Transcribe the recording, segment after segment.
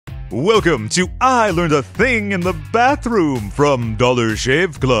Welcome to I Learned a Thing in the Bathroom from Dollar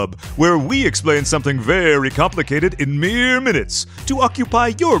Shave Club, where we explain something very complicated in mere minutes to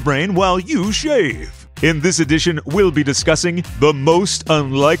occupy your brain while you shave. In this edition, we'll be discussing the most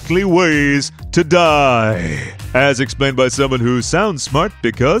unlikely ways to die, as explained by someone who sounds smart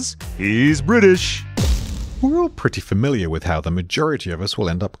because he's British. We're all pretty familiar with how the majority of us will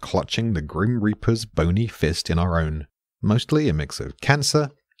end up clutching the Grim Reaper's bony fist in our own. Mostly a mix of cancer,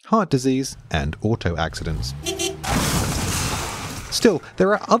 heart disease, and auto accidents. Still,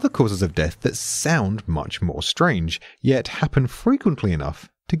 there are other causes of death that sound much more strange, yet happen frequently enough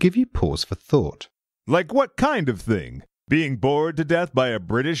to give you pause for thought. Like what kind of thing? Being bored to death by a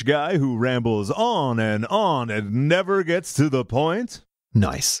British guy who rambles on and never gets to the point?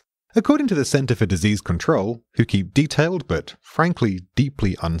 Nice. According to the Centre for Disease Control, who keep detailed but frankly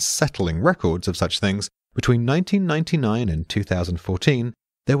deeply unsettling records of such things, between 1999 and 2014,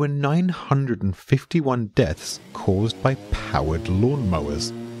 there were 951 deaths caused by powered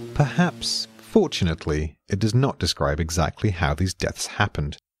lawnmowers. Perhaps, fortunately, it does not describe exactly how these deaths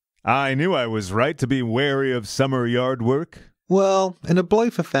happened. I knew I was right to be wary of summer yard work. Well, in a blow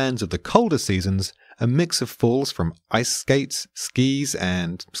for fans of the colder seasons, a mix of falls from ice skates, skis,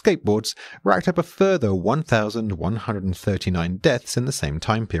 and skateboards racked up a further 1,139 deaths in the same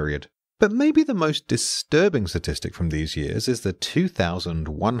time period. But maybe the most disturbing statistic from these years is the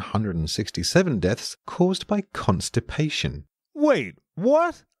 2,167 deaths caused by constipation. Wait,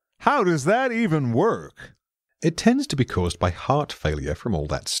 what? How does that even work? It tends to be caused by heart failure from all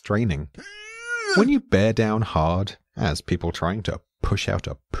that straining. When you bear down hard, as people trying to push out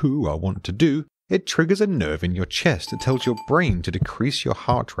a poo are wont to do, it triggers a nerve in your chest that tells your brain to decrease your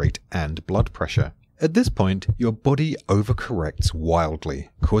heart rate and blood pressure. At this point, your body overcorrects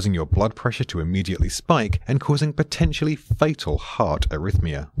wildly, causing your blood pressure to immediately spike and causing potentially fatal heart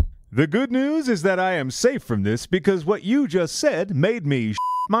arrhythmia. The good news is that I am safe from this because what you just said made me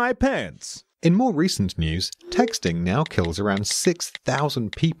my pants. In more recent news, texting now kills around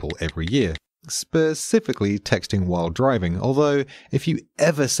 6,000 people every year. Specifically texting while driving, although if you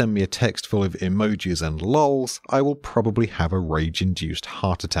ever send me a text full of emojis and lols, I will probably have a rage-induced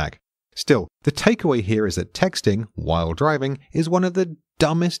heart attack. Still, the takeaway here is that texting while driving is one of the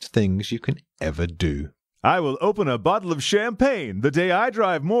dumbest things you can ever do. I will open a bottle of champagne the day I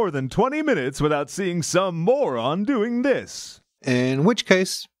drive more than 20 minutes without seeing some moron doing this. In which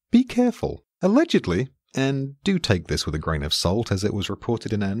case, be careful. Allegedly, and do take this with a grain of salt as it was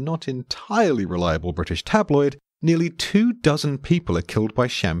reported in a not entirely reliable British tabloid, nearly 24 people are killed by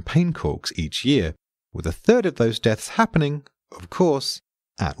champagne corks each year, with a third of those deaths happening, of course,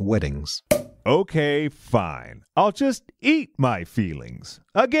 at weddings. Okay, fine. I'll just eat my feelings.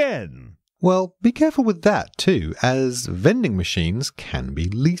 Again. Well, be careful with that too, as vending machines can be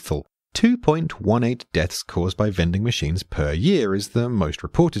lethal. 2.18 deaths caused by vending machines per year is the most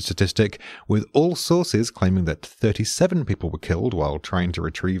reported statistic, with all sources claiming that 37 people were killed while trying to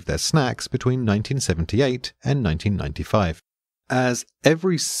retrieve their snacks between 1978 and 1995. As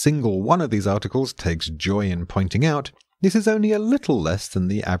every single one of these articles takes joy in pointing out, this is only a little less than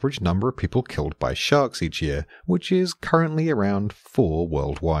the average number of people killed by sharks each year, which is currently around 4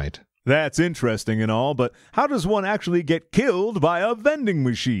 worldwide. That's interesting and all, but how does one actually get killed by a vending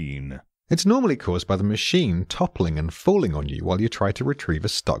machine? It's normally caused by the machine toppling and falling on you while you try to retrieve a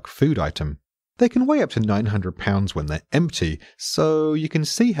stock food item. They can weigh up to 900 pounds when they're empty, so you can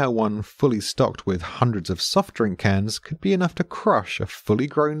see how one fully stocked with hundreds of soft drink cans could be enough to crush a fully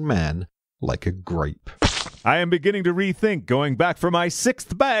grown man like a grape. I am beginning to rethink going back for my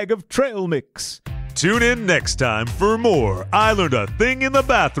 6th bag of trail mix. Tune in next time for more I Learned a Thing in the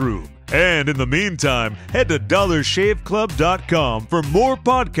Bathroom. And in the meantime, head to dollarshaveclub.com for more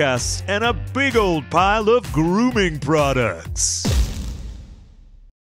podcasts and a big old pile of grooming products.